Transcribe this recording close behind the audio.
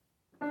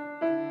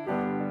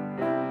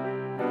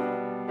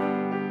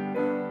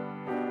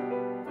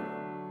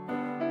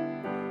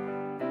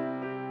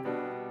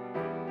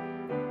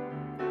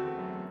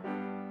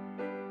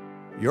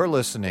You're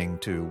listening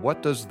to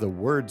What Does the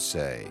Word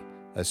Say?,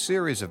 a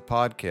series of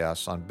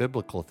podcasts on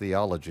biblical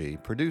theology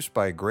produced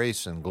by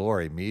Grace and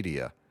Glory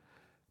Media.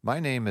 My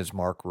name is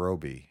Mark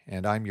Roby,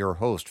 and I'm your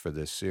host for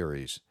this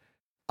series.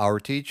 Our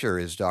teacher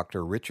is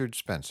Dr. Richard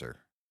Spencer.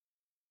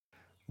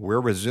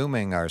 We're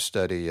resuming our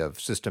study of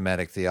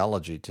systematic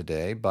theology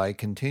today by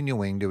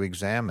continuing to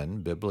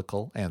examine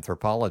biblical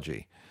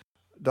anthropology.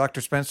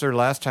 Dr. Spencer,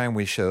 last time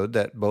we showed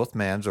that both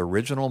man's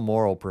original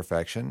moral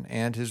perfection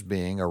and his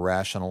being a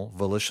rational,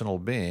 volitional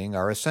being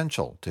are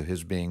essential to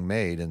his being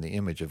made in the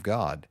image of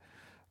God.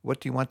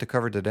 What do you want to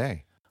cover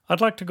today?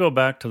 I'd like to go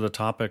back to the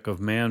topic of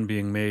man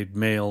being made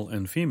male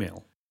and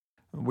female.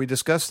 We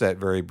discussed that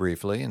very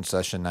briefly in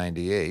session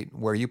 98,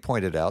 where you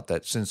pointed out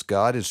that since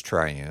God is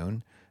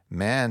triune,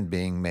 man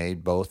being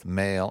made both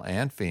male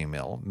and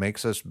female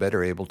makes us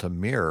better able to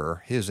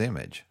mirror his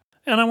image.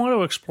 And I want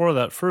to explore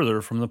that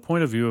further from the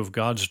point of view of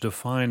God's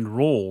defined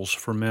roles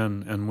for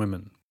men and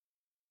women.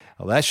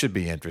 Well, that should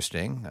be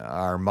interesting.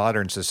 Our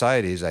modern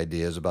society's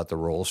ideas about the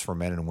roles for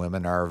men and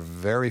women are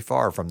very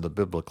far from the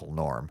biblical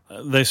norm.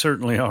 They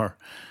certainly are.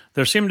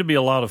 There seem to be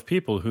a lot of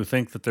people who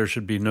think that there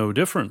should be no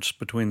difference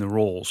between the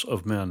roles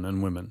of men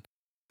and women.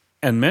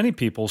 And many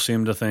people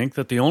seem to think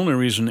that the only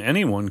reason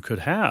anyone could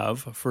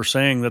have for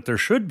saying that there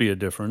should be a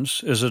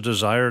difference is a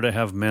desire to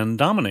have men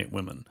dominate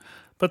women.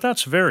 But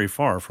that's very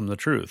far from the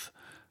truth.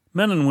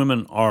 Men and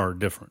women are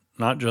different,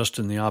 not just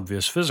in the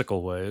obvious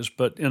physical ways,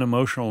 but in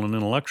emotional and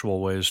intellectual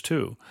ways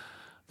too.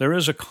 There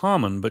is a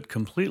common but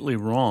completely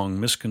wrong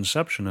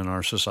misconception in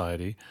our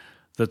society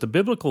that the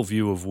biblical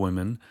view of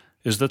women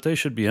is that they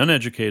should be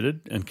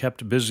uneducated and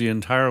kept busy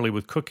entirely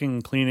with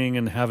cooking, cleaning,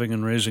 and having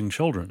and raising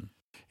children.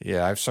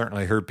 Yeah, I've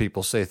certainly heard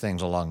people say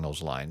things along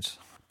those lines.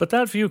 But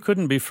that view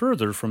couldn't be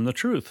further from the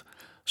truth,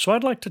 so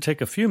I'd like to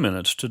take a few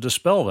minutes to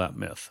dispel that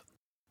myth.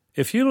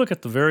 If you look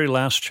at the very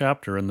last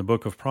chapter in the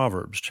book of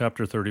Proverbs,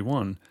 chapter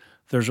 31,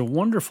 there's a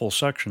wonderful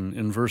section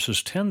in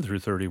verses 10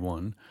 through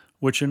 31,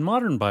 which in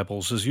modern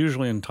Bibles is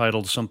usually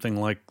entitled something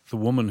like The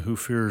Woman Who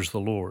Fears the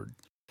Lord.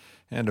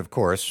 And of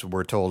course,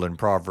 we're told in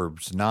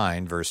Proverbs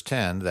 9, verse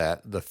 10,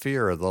 that the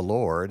fear of the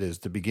Lord is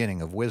the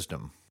beginning of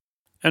wisdom.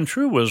 And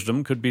true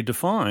wisdom could be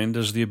defined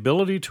as the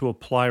ability to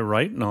apply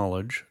right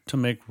knowledge to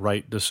make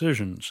right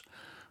decisions,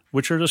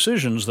 which are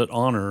decisions that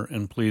honor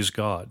and please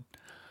God.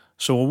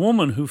 So a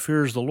woman who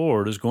fears the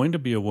Lord is going to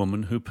be a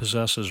woman who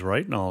possesses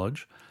right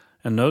knowledge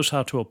and knows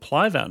how to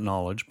apply that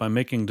knowledge by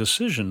making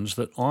decisions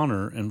that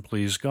honor and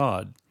please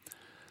God.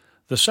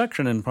 The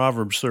section in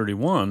Proverbs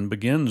 31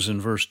 begins in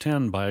verse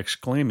 10 by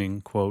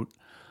exclaiming, quote,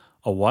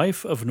 "A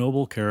wife of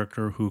noble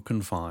character who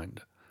can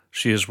find?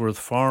 She is worth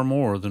far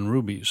more than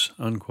rubies,"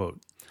 unquote.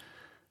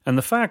 And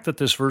the fact that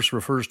this verse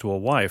refers to a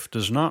wife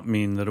does not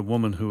mean that a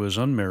woman who is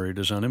unmarried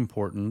is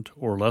unimportant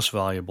or less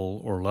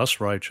valuable or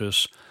less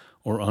righteous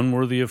or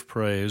unworthy of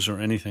praise or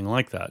anything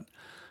like that.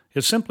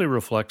 It simply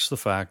reflects the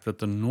fact that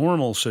the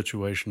normal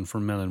situation for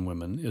men and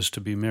women is to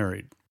be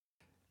married.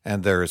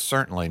 And there is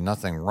certainly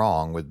nothing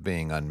wrong with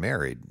being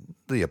unmarried.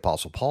 The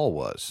Apostle Paul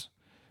was.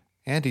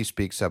 And he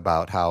speaks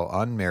about how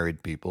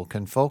unmarried people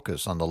can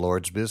focus on the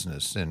Lord's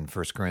business in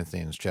 1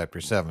 Corinthians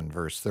chapter 7,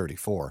 verse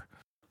 34.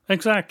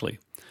 Exactly.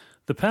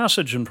 The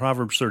passage in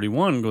Proverbs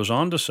 31 goes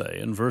on to say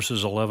in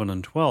verses 11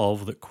 and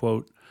 12 that,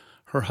 quote,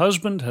 "Her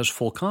husband has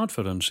full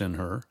confidence in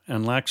her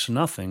and lacks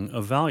nothing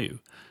of value.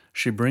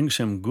 She brings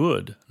him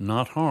good,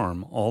 not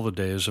harm, all the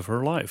days of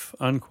her life,"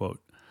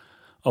 unquote.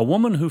 A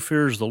woman who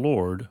fears the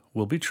Lord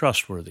will be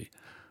trustworthy.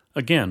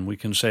 Again, we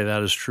can say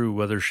that is true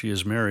whether she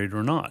is married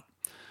or not.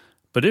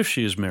 But if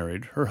she is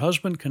married, her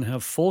husband can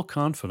have full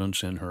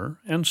confidence in her,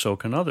 and so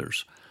can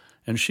others.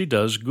 And she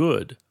does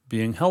good,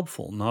 being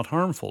helpful, not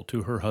harmful,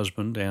 to her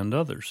husband and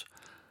others.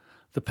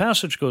 The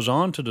passage goes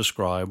on to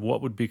describe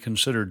what would be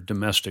considered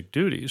domestic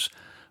duties,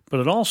 but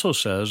it also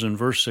says in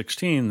verse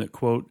 16 that,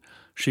 quote,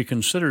 "She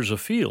considers a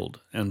field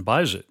and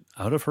buys it.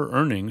 Out of her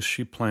earnings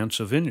she plants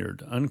a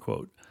vineyard,"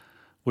 unquote,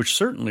 which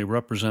certainly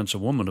represents a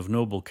woman of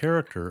noble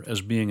character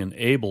as being an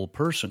able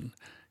person,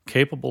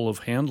 capable of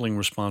handling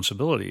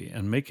responsibility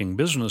and making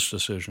business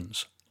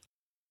decisions.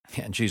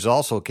 And she's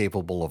also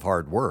capable of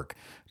hard work.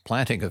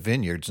 Planting a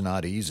vineyard's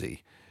not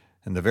easy.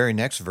 In the very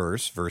next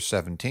verse, verse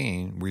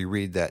 17, we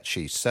read that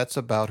she sets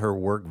about her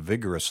work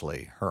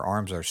vigorously. Her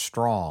arms are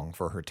strong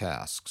for her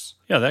tasks.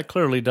 Yeah, that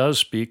clearly does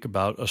speak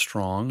about a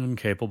strong and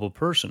capable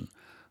person,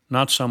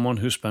 not someone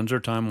who spends her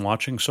time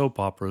watching soap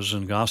operas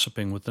and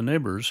gossiping with the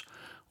neighbors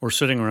or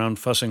sitting around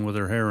fussing with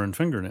her hair and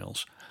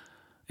fingernails.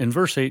 In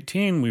verse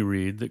 18, we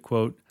read that,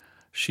 quote,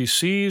 "She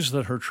sees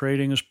that her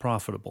trading is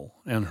profitable,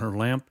 and her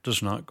lamp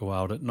does not go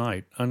out at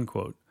night,"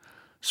 unquote.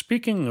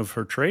 Speaking of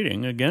her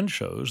trading again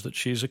shows that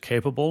she's a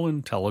capable,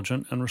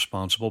 intelligent, and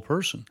responsible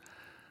person.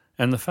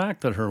 And the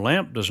fact that her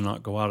lamp does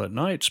not go out at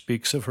night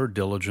speaks of her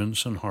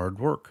diligence and hard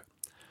work.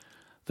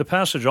 The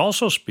passage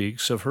also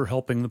speaks of her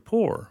helping the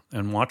poor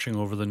and watching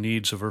over the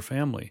needs of her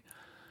family.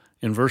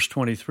 In verse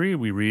 23,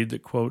 we read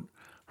that, quote,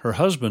 "Her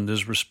husband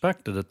is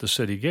respected at the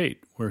city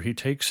gate, where he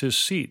takes his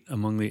seat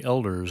among the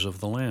elders of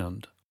the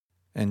land."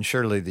 And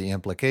surely the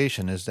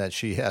implication is that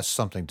she has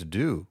something to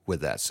do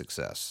with that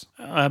success.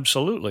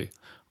 Absolutely.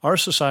 Our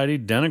society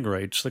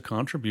denigrates the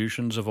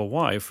contributions of a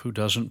wife who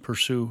doesn't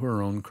pursue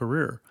her own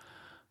career.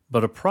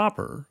 But a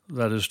proper,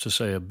 that is to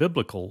say a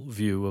biblical,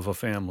 view of a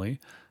family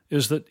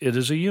is that it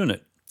is a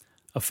unit.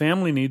 A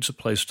family needs a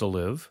place to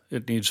live,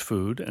 it needs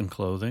food and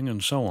clothing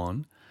and so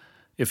on.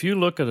 If you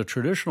look at a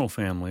traditional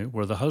family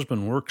where the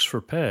husband works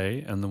for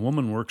pay and the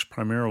woman works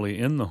primarily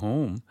in the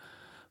home,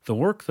 the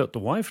work that the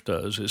wife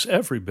does is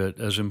every bit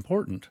as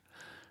important.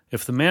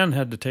 If the man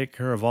had to take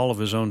care of all of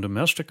his own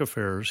domestic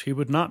affairs, he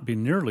would not be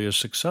nearly as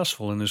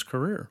successful in his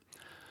career.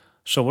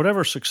 So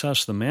whatever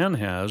success the man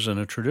has in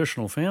a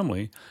traditional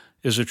family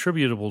is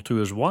attributable to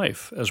his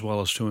wife as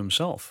well as to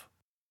himself.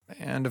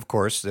 And of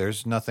course,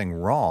 there's nothing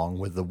wrong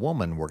with the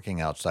woman working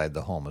outside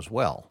the home as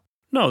well.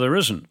 No, there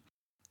isn't.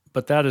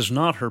 But that is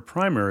not her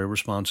primary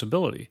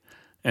responsibility.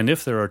 And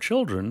if there are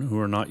children who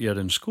are not yet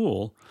in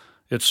school,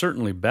 it's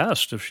certainly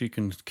best if she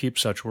can keep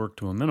such work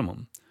to a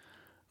minimum.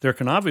 There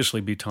can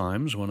obviously be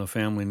times when a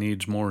family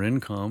needs more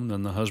income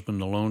than the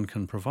husband alone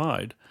can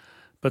provide,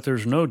 but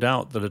there's no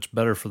doubt that it's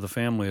better for the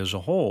family as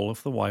a whole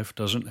if the wife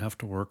doesn't have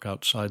to work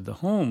outside the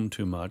home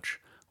too much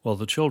while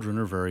the children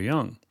are very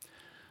young,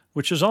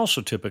 which is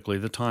also typically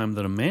the time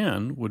that a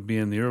man would be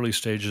in the early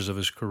stages of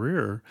his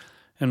career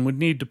and would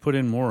need to put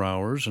in more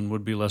hours and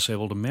would be less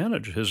able to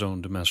manage his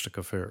own domestic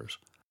affairs.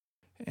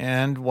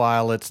 And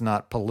while it's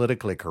not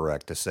politically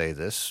correct to say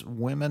this,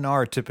 women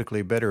are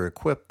typically better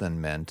equipped than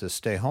men to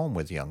stay home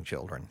with young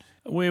children.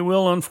 We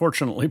will,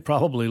 unfortunately,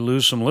 probably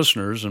lose some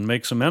listeners and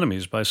make some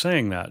enemies by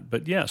saying that.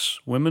 But yes,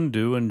 women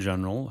do, in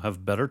general,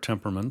 have better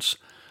temperaments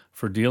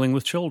for dealing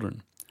with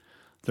children.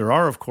 There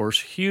are, of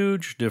course,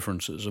 huge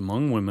differences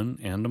among women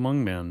and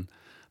among men,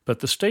 but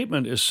the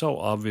statement is so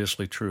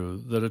obviously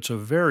true that it's a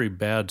very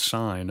bad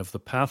sign of the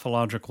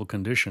pathological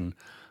condition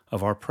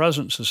of our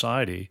present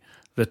society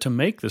that to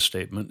make this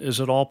statement is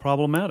at all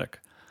problematic.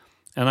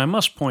 And I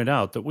must point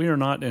out that we are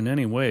not in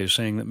any way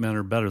saying that men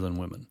are better than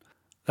women.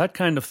 That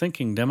kind of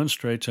thinking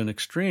demonstrates an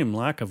extreme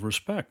lack of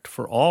respect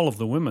for all of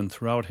the women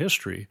throughout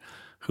history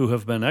who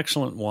have been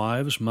excellent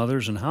wives,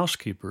 mothers, and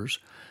housekeepers,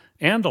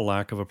 and a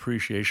lack of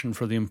appreciation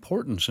for the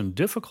importance and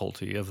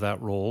difficulty of that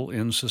role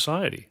in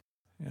society.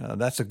 Yeah,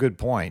 that's a good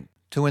point.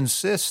 To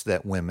insist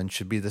that women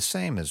should be the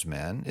same as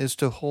men is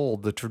to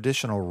hold the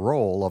traditional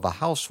role of a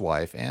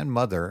housewife and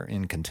mother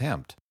in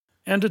contempt.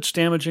 And it's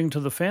damaging to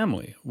the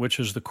family, which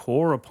is the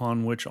core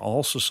upon which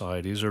all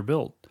societies are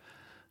built.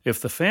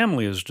 If the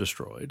family is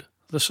destroyed,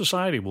 the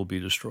society will be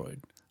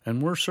destroyed.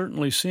 And we're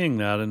certainly seeing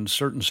that in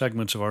certain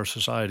segments of our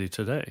society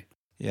today.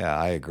 Yeah,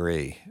 I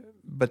agree.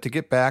 But to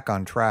get back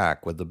on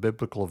track with the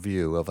biblical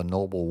view of a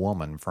noble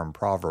woman from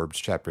Proverbs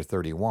chapter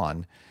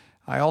 31,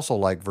 I also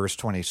like verse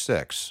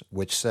 26,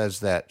 which says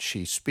that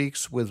she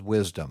speaks with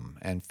wisdom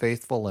and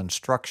faithful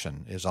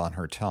instruction is on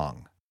her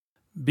tongue.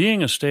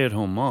 Being a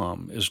stay-at-home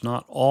mom is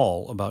not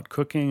all about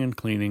cooking and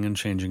cleaning and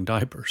changing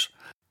diapers.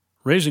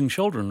 Raising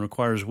children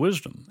requires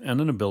wisdom and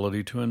an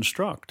ability to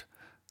instruct.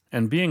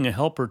 And being a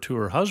helper to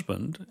her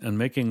husband and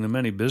making the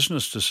many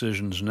business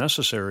decisions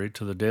necessary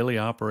to the daily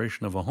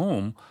operation of a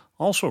home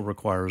also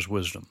requires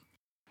wisdom.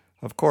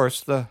 Of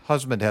course, the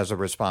husband has a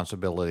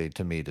responsibility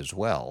to meet as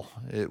well.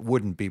 It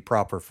wouldn't be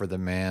proper for the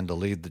man to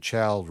leave the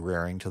child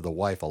rearing to the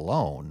wife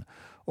alone,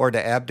 or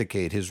to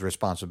abdicate his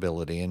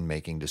responsibility in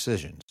making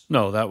decisions.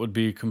 No, that would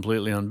be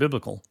completely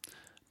unbiblical.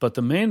 But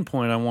the main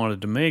point I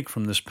wanted to make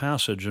from this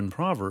passage in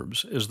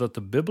Proverbs is that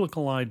the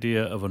biblical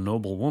idea of a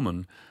noble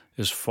woman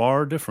is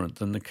far different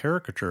than the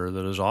caricature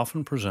that is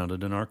often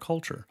presented in our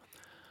culture.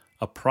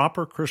 A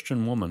proper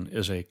Christian woman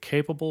is a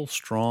capable,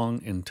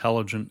 strong,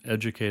 intelligent,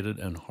 educated,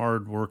 and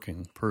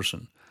hard-working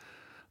person.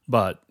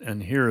 But,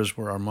 and here is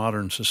where our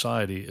modern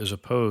society is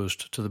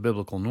opposed to the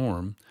biblical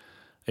norm,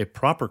 a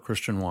proper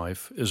Christian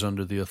wife is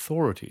under the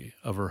authority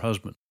of her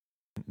husband.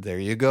 There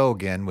you go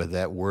again with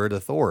that word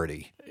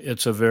authority.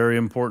 It's a very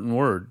important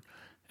word.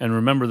 And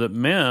remember that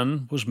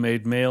man was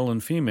made male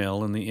and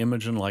female in the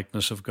image and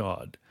likeness of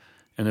God.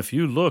 And if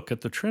you look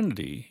at the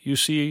Trinity, you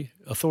see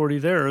authority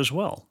there as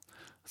well.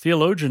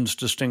 Theologians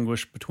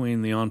distinguish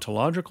between the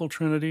ontological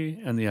Trinity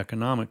and the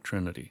economic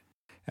Trinity.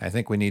 I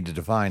think we need to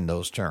define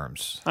those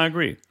terms. I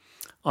agree.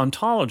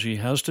 Ontology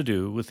has to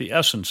do with the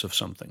essence of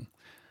something.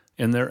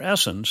 In their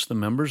essence, the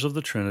members of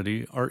the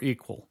Trinity are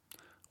equal.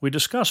 We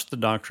discussed the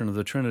doctrine of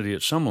the Trinity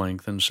at some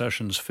length in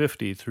sessions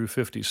 50 through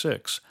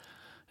 56,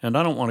 and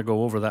I don't want to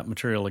go over that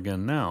material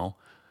again now,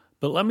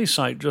 but let me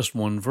cite just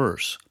one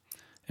verse.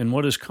 In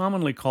what is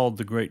commonly called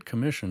the Great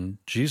Commission,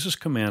 Jesus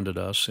commanded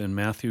us in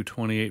Matthew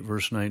 28,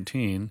 verse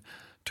 19,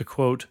 to,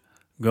 quote,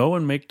 "Go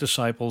and make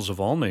disciples of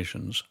all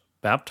nations,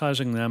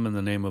 baptizing them in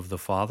the name of the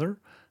Father,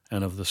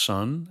 and of the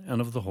Son,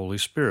 and of the Holy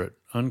Spirit,"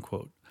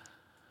 unquote.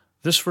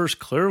 This verse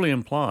clearly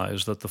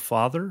implies that the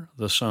Father,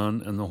 the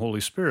Son, and the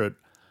Holy Spirit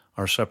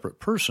are separate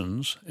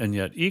persons and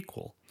yet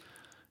equal.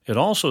 It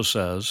also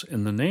says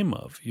in the name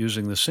of,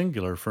 using the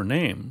singular for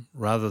name,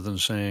 rather than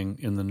saying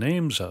in the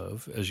names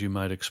of, as you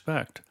might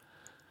expect.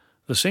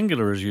 The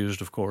singular is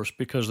used, of course,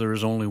 because there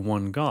is only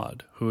one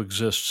God who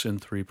exists in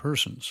three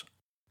persons.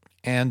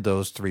 And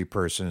those three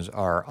persons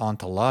are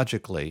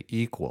ontologically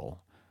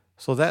equal.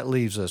 So that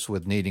leaves us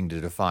with needing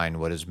to define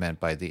what is meant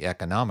by the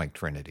economic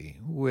trinity,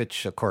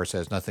 which, of course,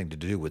 has nothing to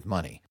do with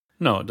money.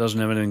 No, it doesn't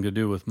have anything to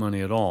do with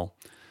money at all.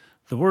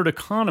 The word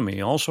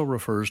economy also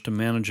refers to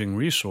managing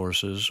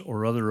resources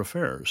or other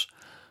affairs.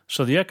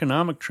 So the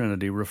economic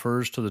trinity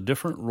refers to the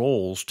different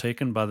roles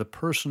taken by the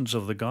persons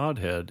of the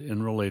Godhead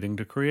in relating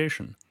to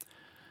creation.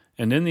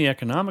 And in the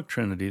economic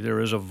trinity, there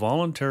is a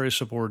voluntary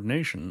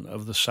subordination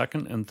of the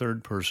second and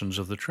third persons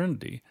of the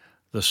Trinity,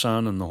 the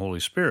Son and the Holy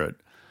Spirit,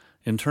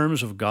 in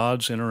terms of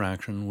God's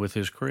interaction with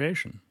His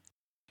creation.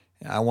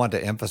 I want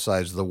to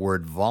emphasize the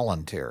word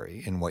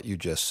voluntary in what you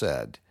just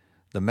said.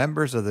 The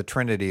members of the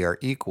Trinity are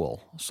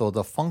equal, so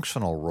the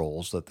functional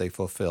roles that they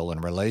fulfill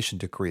in relation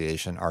to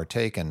creation are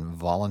taken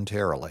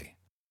voluntarily.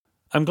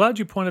 I'm glad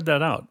you pointed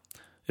that out.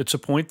 It's a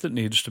point that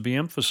needs to be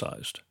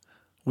emphasized.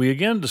 We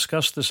again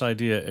discussed this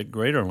idea at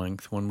greater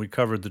length when we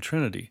covered the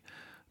Trinity,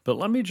 but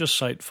let me just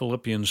cite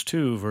Philippians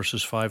 2,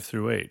 verses 5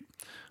 through 8,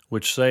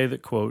 which say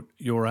that, quote,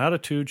 "Your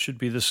attitude should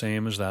be the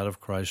same as that of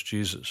Christ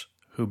Jesus,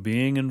 who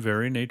being in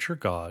very nature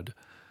God,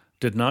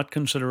 did not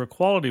consider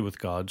equality with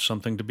God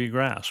something to be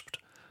grasped,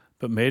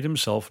 but made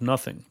himself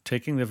nothing,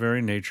 taking the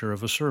very nature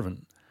of a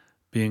servant,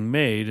 being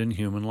made in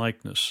human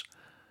likeness.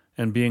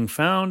 And being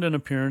found in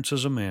appearance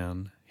as a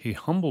man, he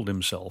humbled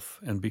himself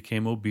and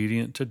became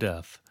obedient to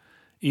death,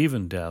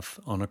 even death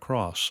on a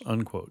cross,"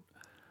 unquote.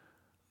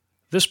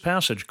 This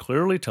passage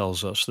clearly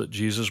tells us that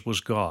Jesus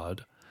was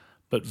God,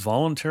 but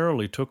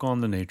voluntarily took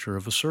on the nature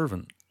of a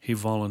servant. He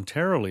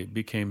voluntarily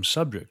became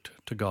subject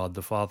to God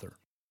the Father.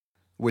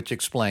 Which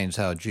explains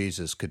how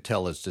Jesus could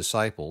tell his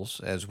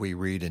disciples, as we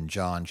read in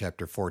John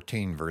chapter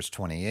 14, verse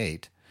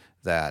 28,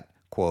 that,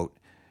 quote,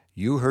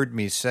 "You heard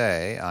me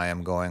say, I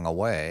am going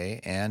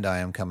away, and I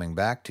am coming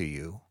back to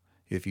you.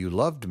 If you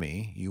loved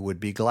me, you would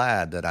be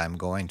glad that I am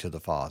going to the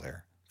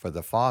Father, for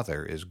the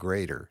Father is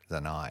greater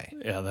than I."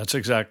 Yeah, that's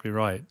exactly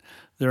right.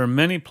 There are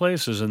many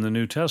places in the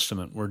New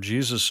Testament where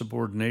Jesus'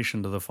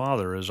 subordination to the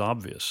Father is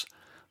obvious.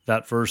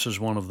 That verse is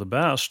one of the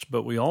best,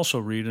 but we also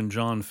read in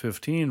John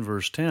 15,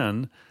 verse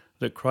 10,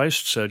 that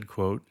Christ said,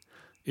 quote,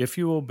 "If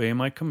you obey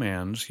my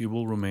commands, you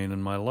will remain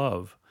in my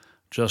love,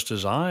 just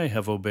as I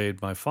have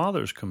obeyed my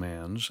Father's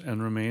commands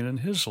and remain in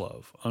his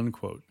love,"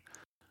 unquote.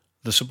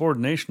 The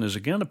subordination is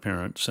again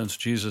apparent since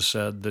Jesus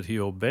said that he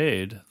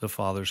obeyed the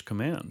Father's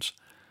commands.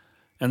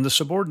 And the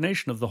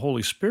subordination of the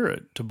Holy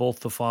Spirit to both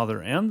the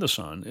Father and the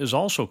Son is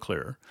also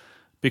clear,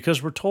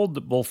 because we're told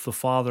that both the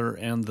Father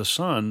and the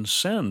Son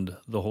send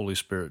the Holy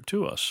Spirit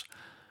to us.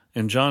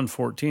 In John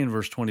 14,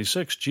 verse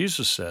 26,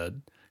 Jesus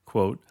said,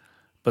 quote,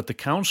 "But the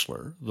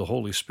Counselor, the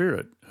Holy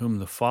Spirit, whom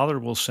the Father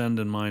will send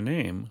in my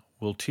name,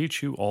 will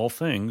teach you all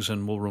things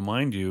and will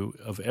remind you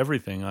of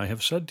everything I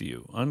have said to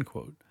you,"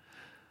 unquote.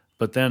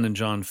 But then in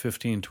John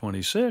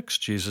 15:26,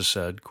 Jesus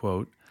said,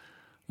 quote,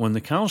 "When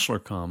the Counselor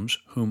comes,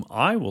 whom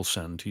I will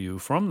send to you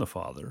from the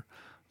Father,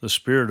 the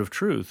Spirit of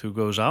truth who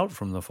goes out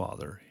from the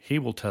Father, he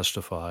will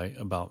testify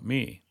about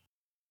me."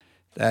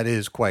 That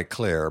is quite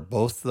clear.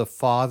 Both the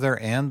Father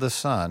and the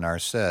Son are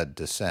said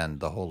to send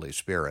the Holy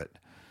Spirit.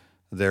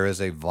 There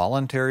is a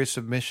voluntary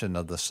submission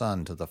of the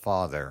Son to the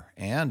Father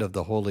and of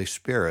the Holy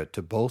Spirit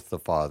to both the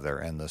Father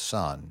and the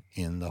Son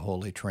in the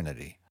Holy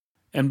Trinity.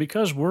 And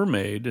because we're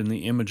made in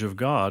the image of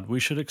God, we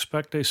should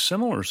expect a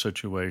similar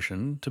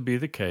situation to be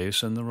the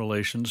case in the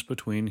relations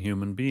between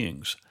human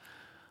beings.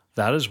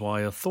 That is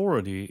why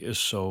authority is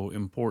so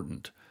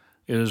important.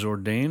 It is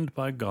ordained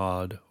by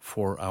God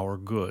for our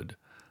good,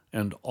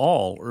 and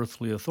all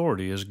earthly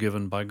authority is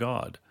given by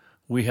God.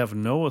 We have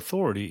no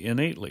authority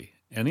innately.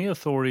 Any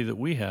authority that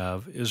we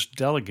have is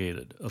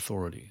delegated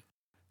authority.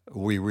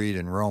 We read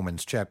in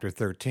Romans chapter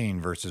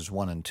 13, verses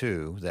 1 and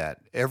 2,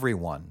 that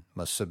everyone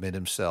must submit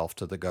himself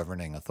to the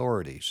governing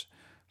authorities,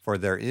 for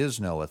there is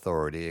no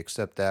authority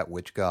except that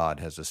which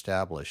God has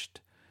established.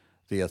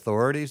 The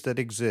authorities that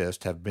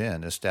exist have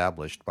been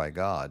established by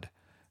God.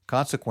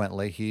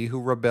 Consequently, he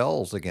who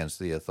rebels against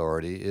the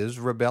authority is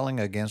rebelling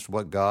against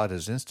what God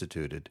has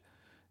instituted,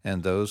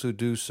 and those who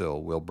do so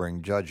will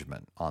bring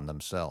judgment on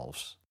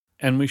themselves.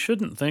 And we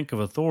shouldn't think of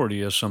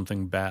authority as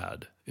something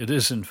bad. It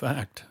is, in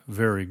fact,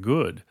 very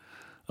good.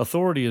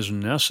 Authority is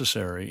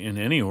necessary in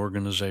any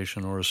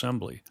organization or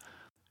assembly.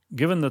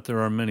 Given that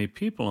there are many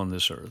people on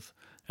this earth,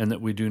 and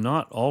that we do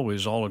not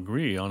always all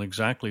agree on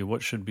exactly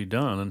what should be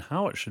done and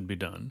how it should be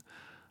done,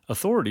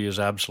 authority is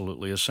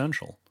absolutely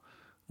essential.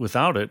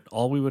 Without it,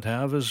 all we would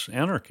have is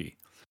anarchy.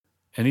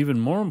 And even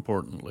more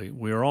importantly,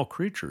 we are all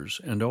creatures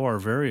and owe our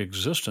very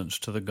existence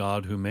to the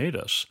God who made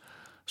us.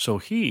 So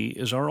He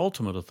is our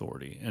ultimate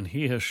authority, and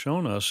He has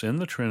shown us in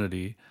the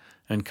Trinity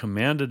and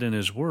commanded in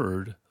His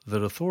Word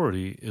that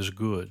authority is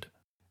good.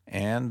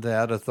 And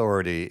that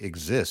authority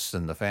exists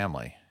in the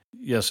family.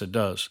 Yes, it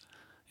does.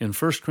 In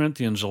 1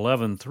 Corinthians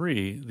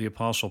 11:3, the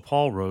Apostle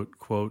Paul wrote,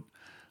 quote,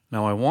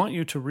 "Now I want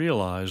you to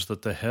realize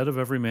that the head of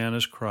every man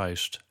is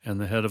Christ, and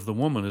the head of the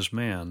woman is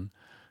man,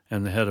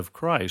 and the head of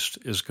Christ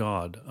is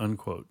God,"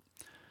 unquote.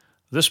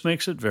 This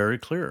makes it very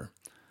clear.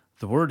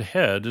 The word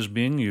head is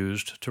being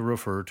used to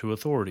refer to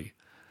authority.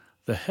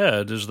 The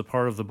head is the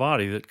part of the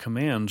body that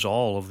commands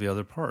all of the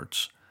other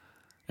parts.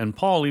 And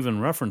Paul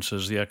even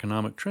references the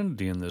economic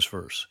trinity in this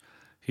verse.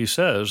 He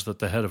says that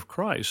the head of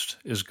Christ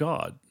is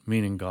God,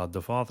 meaning God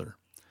the Father.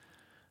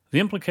 The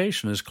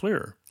implication is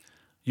clear.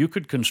 You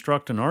could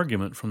construct an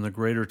argument from the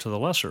greater to the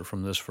lesser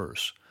from this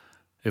verse.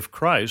 If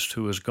Christ,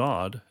 who is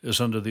God, is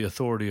under the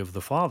authority of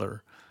the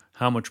Father,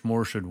 how much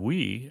more should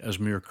we, as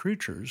mere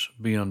creatures,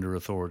 be under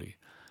authority?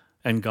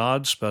 And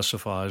God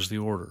specifies the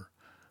order.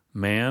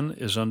 Man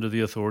is under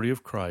the authority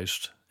of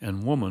Christ,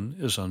 and woman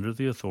is under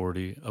the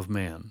authority of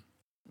man.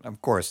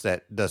 Of course,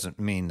 that doesn't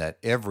mean that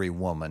every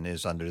woman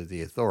is under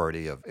the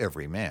authority of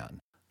every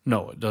man.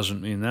 No, it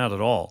doesn't mean that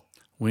at all.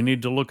 We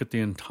need to look at the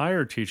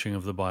entire teaching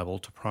of the Bible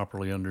to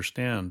properly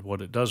understand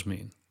what it does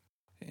mean.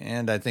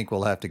 And I think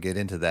we'll have to get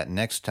into that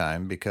next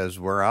time because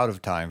we're out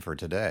of time for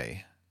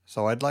today.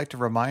 So I'd like to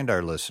remind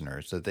our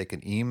listeners that they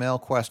can email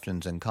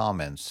questions and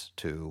comments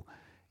to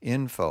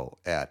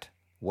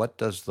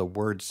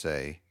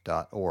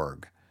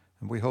info@whatdoesthewordsay.org,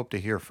 and we hope to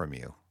hear from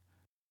you.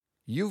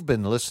 You've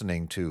been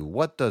listening to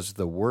What Does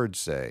the Word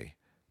Say?,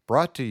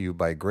 brought to you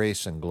by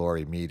Grace and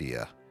Glory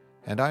Media,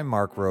 and I'm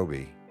Mark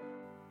Roby.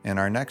 In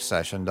our next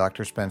session,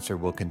 Dr. Spencer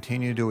will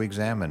continue to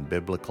examine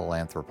biblical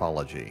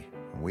anthropology,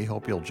 and we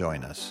hope you'll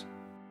join us.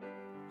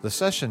 The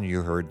session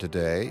you heard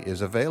today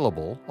is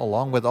available,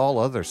 along with all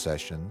other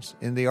sessions,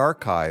 in the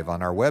archive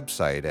on our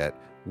website at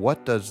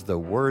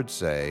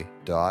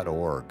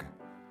whatdoesthewordsay.org.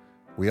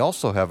 We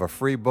also have a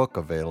free book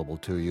available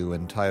to you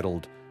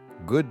entitled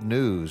Good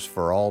News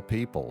for All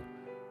People,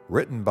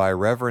 written by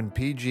Reverend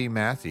P.G.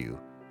 Matthew,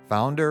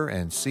 founder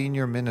and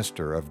senior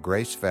minister of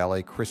Grace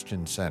Valley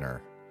Christian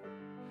Center.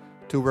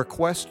 To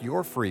request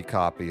your free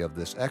copy of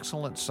this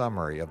excellent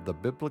summary of the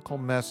biblical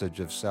message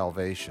of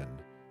salvation,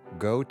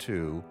 go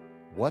to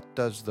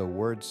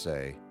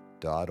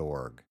whatdoesthewordsay.org.